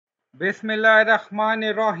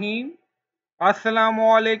Bismillahirrahmanirrahim. Assalamu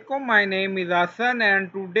alaikum. My name is Hassan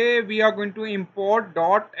and today we are going to import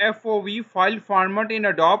 .fov file format in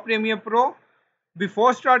Adobe Premiere Pro.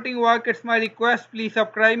 Before starting work, it's my request, please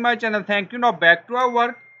subscribe my channel. Thank you. Now back to our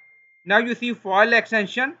work. Now you see file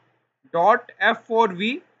extension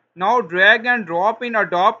 .f4v. Now drag and drop in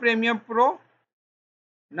Adobe Premiere Pro.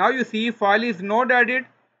 Now you see file is not added.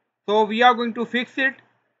 So we are going to fix it.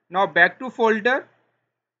 Now back to folder.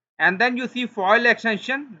 And then you see file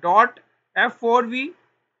extension .f4v.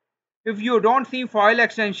 If you don't see file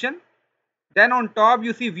extension, then on top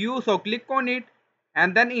you see view, so click on it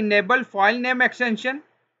and then enable file name extension.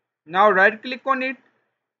 Now right click on it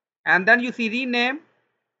and then you see rename.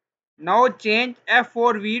 Now change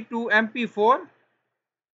F4V to MP4.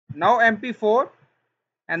 Now MP4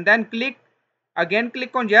 and then click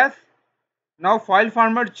on yes. Now file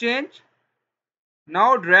format change.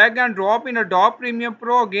 Now drag and drop in Adobe Premiere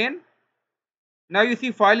Pro again. Now you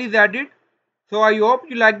see file is added. So I hope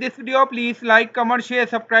you like this video. Please like, comment, share,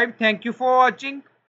 subscribe. Thank you for watching.